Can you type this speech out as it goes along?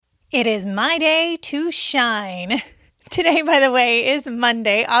It is my day to shine. Today, by the way, is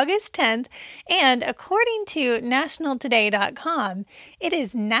Monday, August 10th, and according to nationaltoday.com, it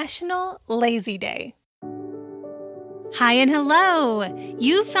is National Lazy Day. Hi and hello!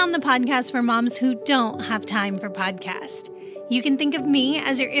 You found the podcast for moms who don't have time for podcasts. You can think of me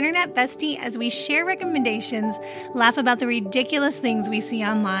as your internet bestie as we share recommendations, laugh about the ridiculous things we see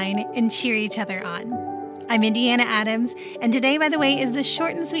online, and cheer each other on. I'm Indiana Adams, and today, by the way, is the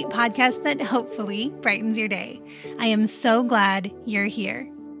short and sweet podcast that hopefully brightens your day. I am so glad you're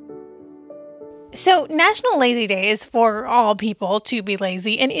here. So, National Lazy Day is for all people to be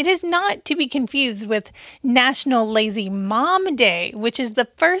lazy, and it is not to be confused with National Lazy Mom Day, which is the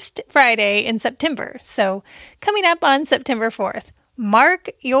first Friday in September. So, coming up on September 4th, mark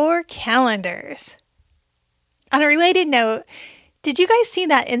your calendars. On a related note, did you guys see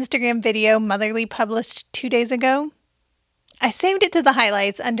that Instagram video Motherly published 2 days ago? I saved it to the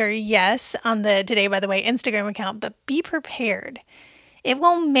highlights under yes on the Today By The Way Instagram account, but be prepared. It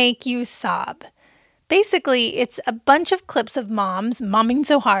will make you sob. Basically, it's a bunch of clips of moms momming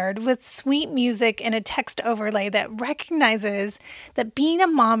so hard with sweet music and a text overlay that recognizes that being a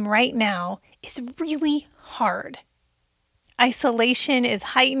mom right now is really hard. Isolation is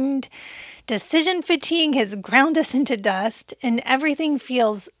heightened. Decision fatigue has ground us into dust, and everything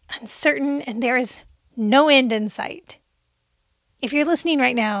feels uncertain, and there is no end in sight. If you're listening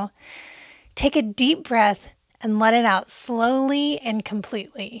right now, take a deep breath and let it out slowly and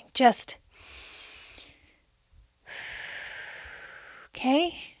completely. Just,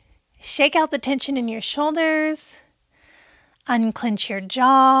 okay? Shake out the tension in your shoulders, unclench your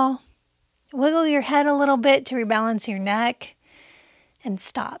jaw, wiggle your head a little bit to rebalance your neck, and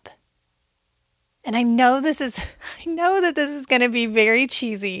stop. And I know that this is going to be very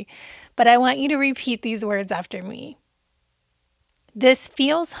cheesy, but I want you to repeat these words after me. This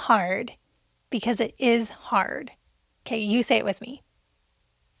feels hard because it is hard. Okay, you say it with me.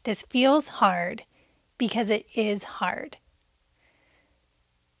 This feels hard because it is hard.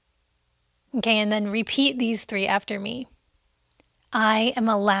 Okay, and then repeat these three after me. I am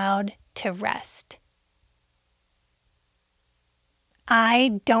allowed to rest.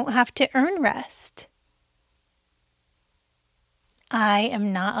 I don't have to earn rest. I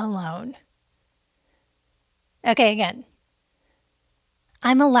am not alone. Okay, again.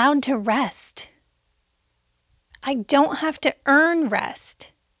 I'm allowed to rest. I don't have to earn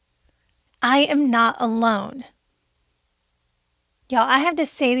rest. I am not alone. Y'all, I have to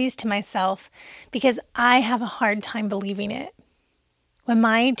say these to myself because I have a hard time believing it. When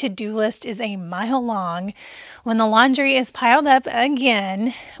my to-do list is a mile long, when the laundry is piled up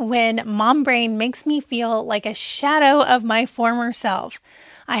again, when mom brain makes me feel like a shadow of my former self,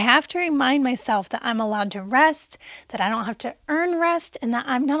 I have to remind myself that I'm allowed to rest, that I don't have to earn rest, and that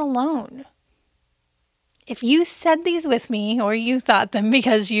I'm not alone. If you said these with me, or you thought them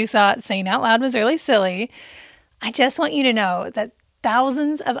because you thought saying out loud was really silly, I just want you to know that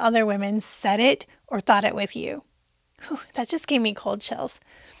thousands of other women said it or thought it with you. Whew, that just gave me cold chills.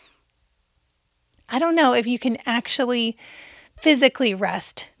 I don't know if you can actually physically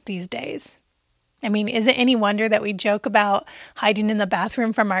rest these days. I mean, is it any wonder that we joke about hiding in the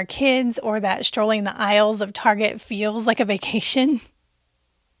bathroom from our kids or that strolling the aisles of Target feels like a vacation?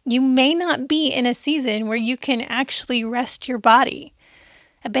 You may not be in a season where you can actually rest your body.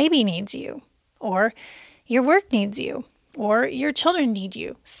 A baby needs you, or your work needs you, or your children need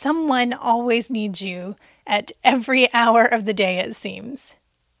you. Someone always needs you at every hour of the day, it seems.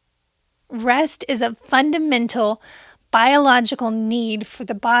 Rest is a fundamental biological need for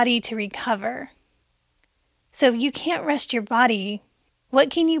the body to recover. So if you can't rest your body,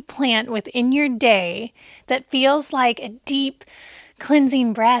 what can you plant within your day that feels like a deep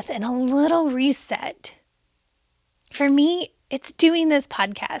cleansing breath and a little reset? For me, it's doing this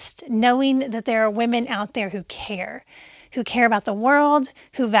podcast, knowing that there are women out there who care about the world,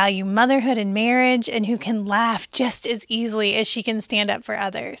 who value motherhood and marriage, and who can laugh just as easily as she can stand up for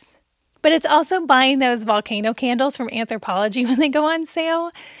others. But it's also buying those volcano candles from Anthropologie when they go on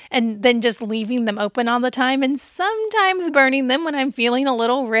sale, and then just leaving them open all the time, and sometimes burning them when I'm feeling a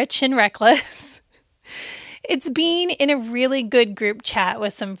little rich and reckless. It's being in a really good group chat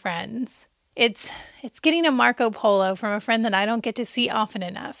with some friends. It's getting a Marco Polo from a friend that I don't get to see often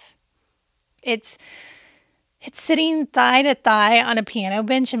enough. It's sitting thigh to thigh on a piano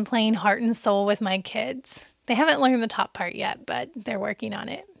bench and playing Heart and Soul with my kids. They haven't learned the top part yet, but they're working on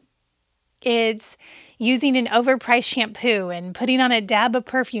it. It's using an overpriced shampoo and putting on a dab of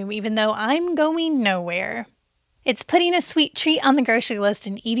perfume even though I'm going nowhere. It's putting a sweet treat on the grocery list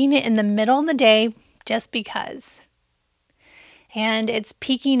and eating it in the middle of the day just because. And it's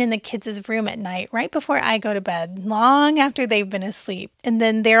peeking in the kids' room at night, right before I go to bed, long after they've been asleep. And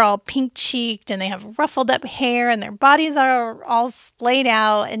then they're all pink-cheeked and they have ruffled up hair and their bodies are all splayed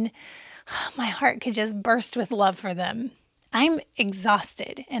out. And my heart could just burst with love for them. I'm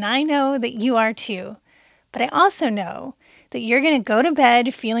exhausted, and I know that you are too. But I also know that you're going to go to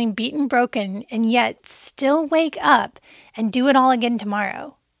bed feeling beaten, broken, and yet still wake up and do it all again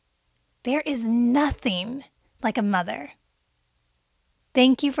tomorrow. There is nothing like a mother.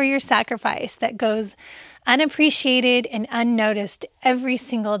 Thank you for your sacrifice that goes unappreciated and unnoticed every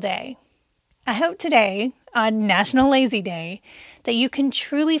single day. I hope today, on National Lazy Day, that you can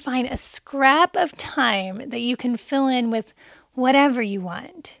truly find a scrap of time that you can fill in with whatever you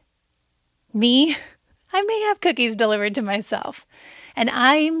want. Me, I may have cookies delivered to myself, and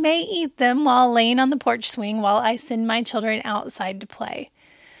I may eat them while laying on the porch swing while I send my children outside to play.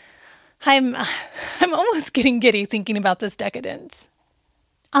 I'm almost getting giddy thinking about this decadence.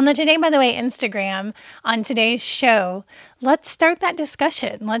 On the Today By the Way Instagram, on today's show, let's start that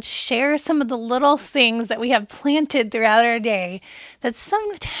discussion. Let's share some of the little things that we have planted throughout our day that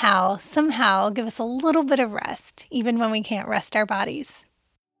somehow give us a little bit of rest, even when we can't rest our bodies.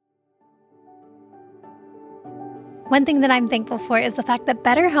 One thing that I'm thankful for is the fact that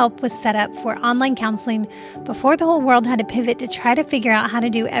BetterHelp was set up for online counseling before the whole world had to pivot to try to figure out how to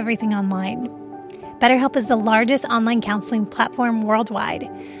do everything online. BetterHelp is the largest online counseling platform worldwide.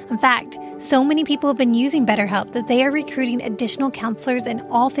 In fact, so many people have been using BetterHelp that they are recruiting additional counselors in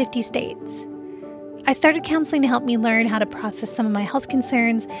all 50 states. I started counseling to help me learn how to process some of my health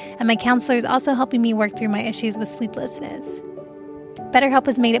concerns, and my counselor is also helping me work through my issues with sleeplessness. BetterHelp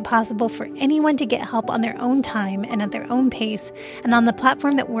has made it possible for anyone to get help on their own time and at their own pace and on the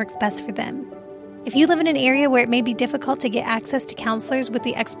platform that works best for them. If you live in an area where it may be difficult to get access to counselors with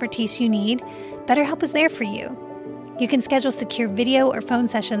the expertise you need, BetterHelp is there for you. You can schedule secure video or phone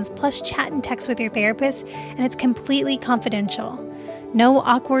sessions, plus chat and text with your therapist, and it's completely confidential. No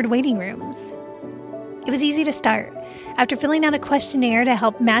awkward waiting rooms. It was easy to start. After filling out a questionnaire to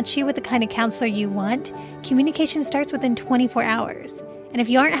help match you with the kind of counselor you want, communication starts within 24 hours. And if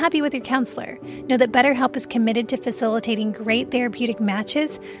you aren't happy with your counselor, know that BetterHelp is committed to facilitating great therapeutic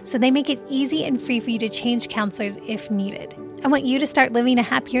matches, so they make it easy and free for you to change counselors if needed. I want you to start living a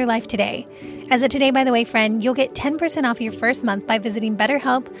happier life today. As a Today By the Way friend, you'll get 10% off your first month by visiting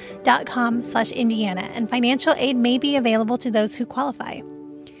betterhelp.com/Indiana, and financial aid may be available to those who qualify.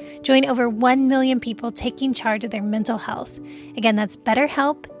 Join over 1 million people taking charge of their mental health. Again, that's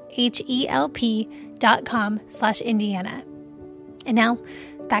BetterHelp, HELP.com/Indiana. And now,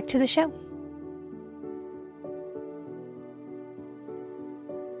 back to the show.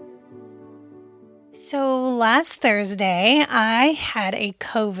 So last Thursday, I had a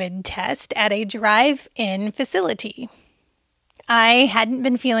COVID test at a drive-in facility. I hadn't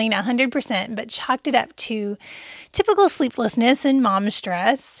been feeling 100%, but chalked it up to typical sleeplessness and mom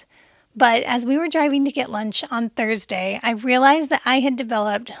stress. But as we were driving to get lunch on Thursday, I realized that I had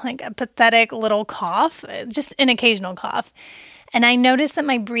developed like a pathetic little cough, just an occasional cough. And I noticed that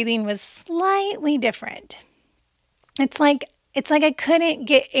my breathing was slightly different. It's like I couldn't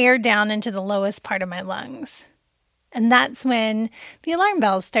get air down into the lowest part of my lungs. And that's when the alarm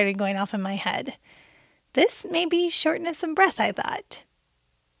bells started going off in my head. This may be shortness of breath, I thought.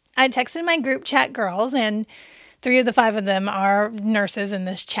 I texted my group chat girls, and 3 of the 5 of them are nurses in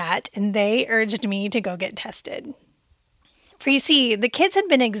this chat, and they urged me to go get tested. For you see, the kids had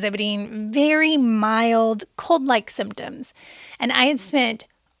been exhibiting very mild cold-like symptoms, and I had spent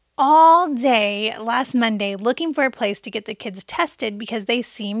all day last Monday looking for a place to get the kids tested because they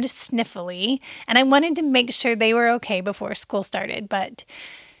seemed sniffly, and I wanted to make sure they were okay before school started, but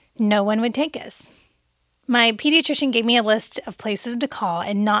no one would take us. My pediatrician gave me a list of places to call,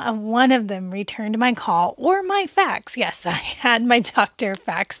 and not one of them returned my call or my fax. Yes, I had my doctor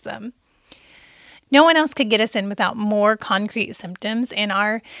fax them. No one else could get us in without more concrete symptoms, and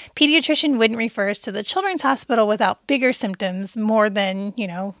our pediatrician wouldn't refer us to the children's hospital without bigger symptoms more than,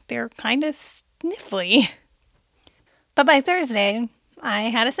 they're kind of sniffly. But by Thursday, I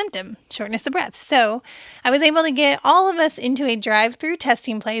had a symptom, shortness of breath. So I was able to get all of us into a drive-through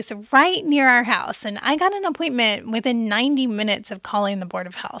testing place right near our house, and I got an appointment within 90 minutes of calling the Board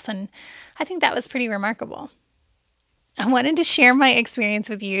of Health, and I think that was pretty remarkable. I wanted to share my experience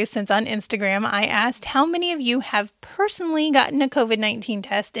with you since on Instagram I asked how many of you have personally gotten a COVID-19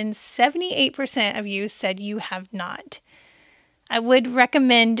 test, and 78% of you said you have not. I would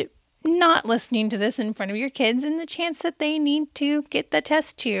recommend not listening to this in front of your kids and the chance that they need to get the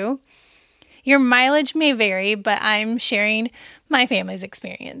test too. Your mileage may vary, but I'm sharing my family's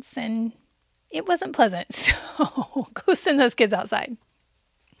experience, and it wasn't pleasant. So go send those kids outside.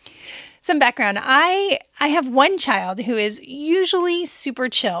 Some background. I have one child who is usually super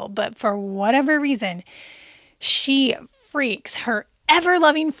chill, but for whatever reason, she freaks her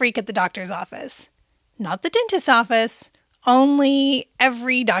ever-loving freak at the doctor's office. Not the dentist's office, only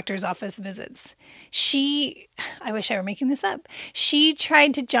every doctor's office visits. I wish I were making this up. She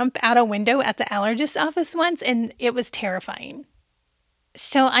tried to jump out a window at the allergist office once, and it was terrifying.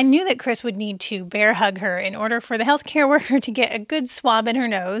 So I knew that Chris would need to bear hug her in order for the healthcare worker to get a good swab in her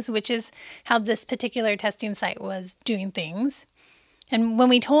nose, which is how this particular testing site was doing things. And when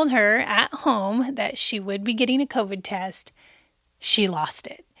we told her at home that she would be getting a COVID test, she lost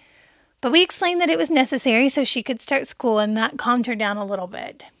it. But we explained that it was necessary so she could start school, and that calmed her down a little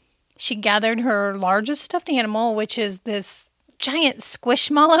bit. She gathered her largest stuffed animal, which is this giant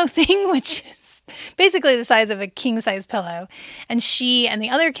squishmallow thing, which is basically the size of a king-size pillow. And she and the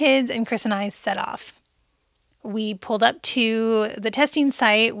other kids and Chris and I set off. We pulled up to the testing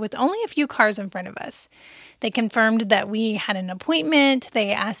site with only a few cars in front of us. They confirmed that we had an appointment. They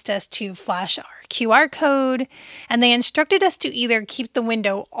asked us to flash our QR code, and they instructed us to either keep the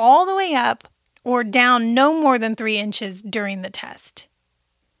window all the way up or down no more than 3 inches during the test.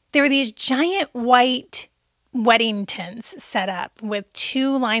 There were these giant white wedding tents set up with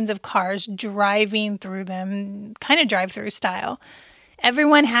 2 lines of cars driving through them, kind of drive-through style.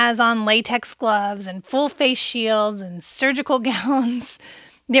 Everyone has on latex gloves and full face shields and surgical gowns.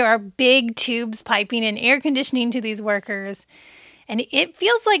 There are big tubes piping in air conditioning to these workers, and it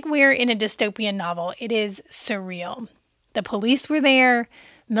feels like we're in a dystopian novel. It is surreal. The police were there,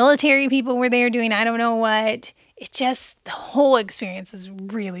 military people were there doing I don't know what. The whole experience was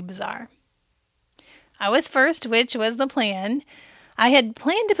really bizarre. I was first, which was the plan. I had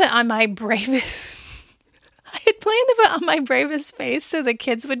planned to put on my bravest face so the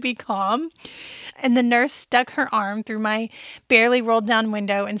kids would be calm. And the nurse stuck her arm through my barely rolled down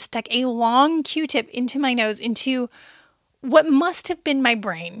window and stuck a long Q-tip into my nose into what must have been my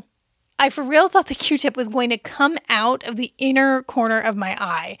brain. I for real thought the Q-tip was going to come out of the inner corner of my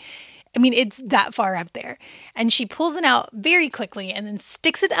eye. I mean, it's that far up there. And she pulls it out very quickly and then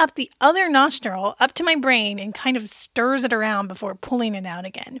sticks it up the other nostril up to my brain and kind of stirs it around before pulling it out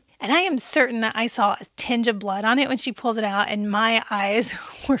again. And I am certain that I saw a tinge of blood on it when she pulled it out, and my eyes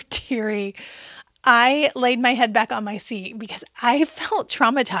were teary. I laid my head back on my seat because I felt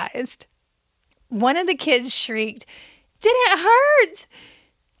traumatized. One of the kids shrieked, "Did it hurt?"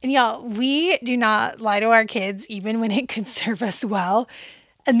 And y'all, we do not lie to our kids even when it could serve us well.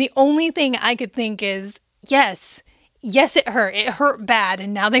 And the only thing I could think is, yes, it hurt. It hurt bad,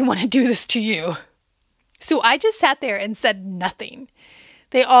 and now they want to do this to you. So I just sat there and said nothing.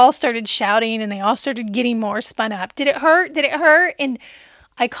 They all started shouting, and they all started getting more spun up. Did it hurt? Did it hurt? And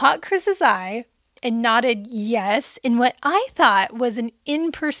I caught Chris's eye and nodded yes in what I thought was an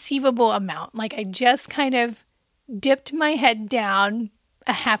imperceivable amount. Like I just kind of dipped my head down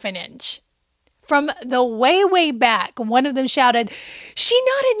a half an inch. From the way, way back, one of them shouted, "She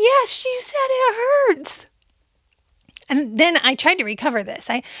nodded yes, she said it hurts." And then I tried to recover this.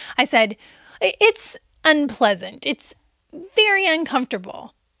 I said, "It's unpleasant. It's very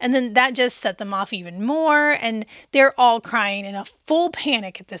uncomfortable." And then that just set them off even more, and they're all crying in a full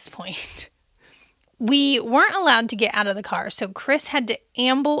panic at this point. We weren't allowed to get out of the car, so Chris had to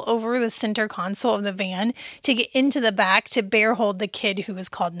amble over the center console of the van to get into the back to bear hold the kid who was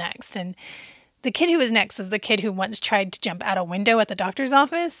called next. And the kid who was next was the kid who once tried to jump out a window at the doctor's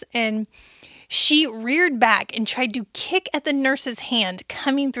office, and she reared back and tried to kick at the nurse's hand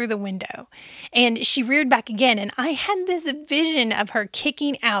coming through the window. And she reared back again, and I had this vision of her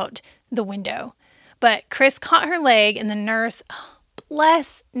kicking out the window. But Chris caught her leg, and the nurse,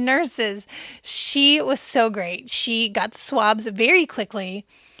 bless nurses, she was so great. She got the swabs very quickly,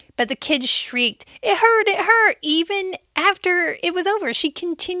 but the kid shrieked, "It hurt, it hurt." Even after it was over, she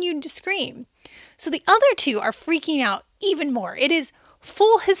continued to scream. So the other 2 are freaking out even more. It is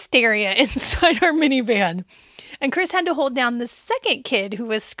full hysteria inside our minivan. And Chris had to hold down the second kid who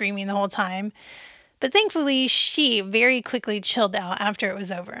was screaming the whole time. But thankfully, she very quickly chilled out after it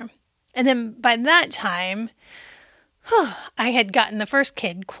was over. And then by that time, I had gotten the first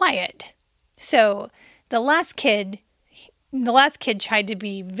kid quiet. So the last kid tried to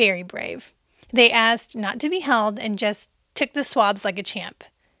be very brave. They asked not to be held and just took the swabs like a champ.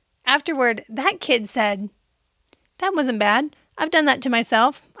 Afterward, that kid said, "That wasn't bad. I've done that to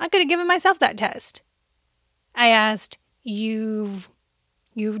myself. I could have given myself that test." I asked, You've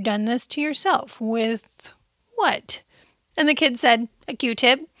done this to yourself with what?" And the kid said, "A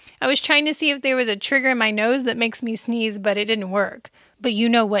Q-tip. I was trying to see if there was a trigger in my nose that makes me sneeze, but it didn't work. But you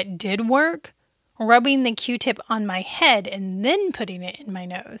know what did work? rubbing the Q-tip on my head and then putting it in my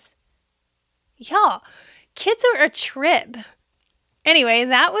nose. Y'all, kids are a trip. Anyway,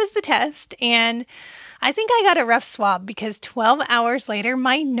 that was the test, and I think I got a rough swab because 12 hours later,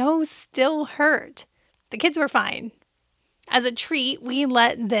 my nose still hurt. The kids were fine. As a treat, we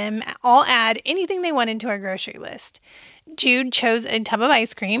let them all add anything they wanted to our grocery list. Jude chose a tub of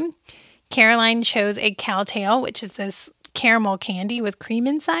ice cream. Caroline chose a Cowtail, which is this caramel candy with cream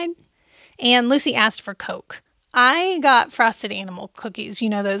inside. And Lucy asked for Coke. I got frosted animal cookies, you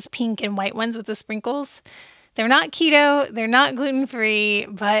know, those pink and white ones with the sprinkles. They're not keto, they're not gluten-free,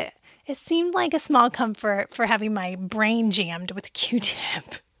 but it seemed like a small comfort for having my brain jammed with a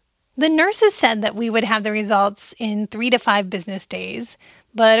Q-tip. The nurses said that we would have the results in 3 to 5 business days,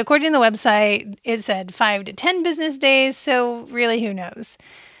 but according to the website, it said 5 to 10 business days, so really who knows.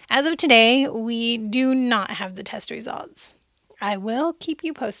 As of today, we do not have the test results. I will keep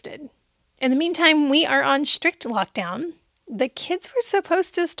you posted. In the meantime, we are on strict lockdown. The kids were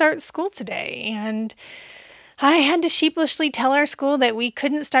supposed to start school today, and I had to sheepishly tell our school that we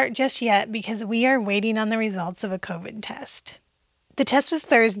couldn't start just yet because we are waiting on the results of a COVID test. The test was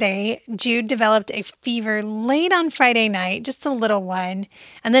Thursday. Jude developed a fever late on Friday night, just a little one,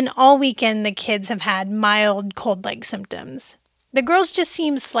 and then all weekend the kids have had mild cold-like symptoms. The girls just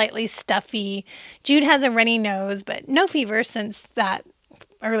seem slightly stuffy. Jude has a runny nose, but no fever since that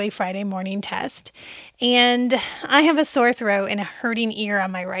early Friday morning test. And I have a sore throat and a hurting ear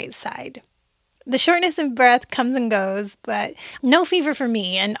on my right side. The shortness of breath comes and goes, but no fever for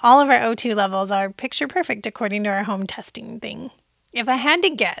me, and all of our O2 levels are picture perfect according to our home testing thing. If I had to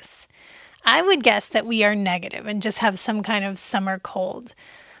guess, I would guess that we are negative and just have some kind of summer cold.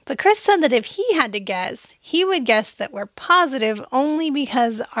 But Chris said that if he had to guess, he would guess that we're positive only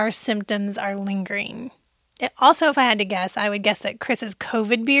because our symptoms are lingering. Also, if I had to guess, I would guess that Chris's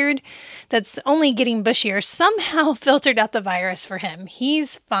COVID beard that's only getting bushier somehow filtered out the virus for him.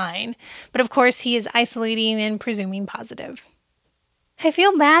 He's fine. But of course, he is isolating and presuming positive. I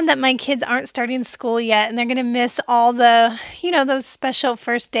feel bad that my kids aren't starting school yet and they're going to miss all the, those special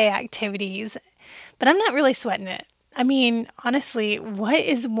first day activities. But I'm not really sweating it. I mean, honestly, what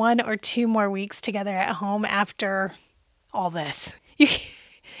is 1 or 2 more weeks together at home after all this?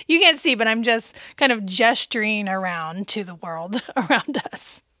 You can't see, but I'm just kind of gesturing around to the world around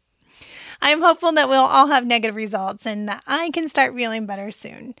us. I am hopeful that we'll all have negative results and that I can start feeling better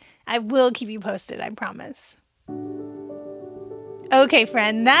soon. I will keep you posted, I promise. Okay,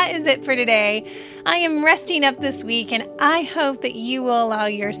 friend, that is it for today. I am resting up this week, and I hope that you will allow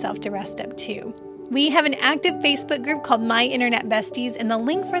yourself to rest up too. We have an active Facebook group called My Internet Besties, and the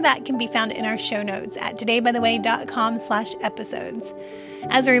link for that can be found in our show notes at todaybytheway.com/episodes.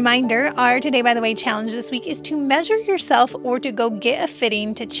 As a reminder, our Today By The Way challenge this week is to measure yourself or to go get a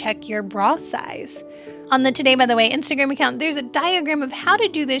fitting to check your bra size. On the Today By The Way Instagram account, there's a diagram of how to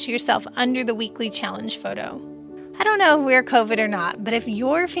do this yourself under the weekly challenge photo. I don't know if we're COVID or not, but if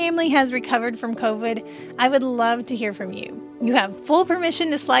your family has recovered from COVID, I would love to hear from you. You have full permission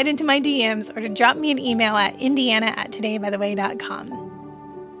to slide into my DMs or to drop me an email at indiana@todaybytheway.com.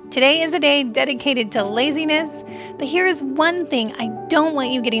 Today is a day dedicated to laziness, but here is one thing I don't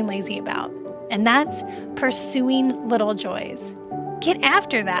want you getting lazy about, and that's pursuing little joys. Get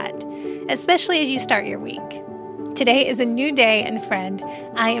after that, especially as you start your week. Today is a new day, and friend,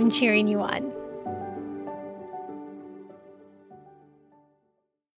 I am cheering you on.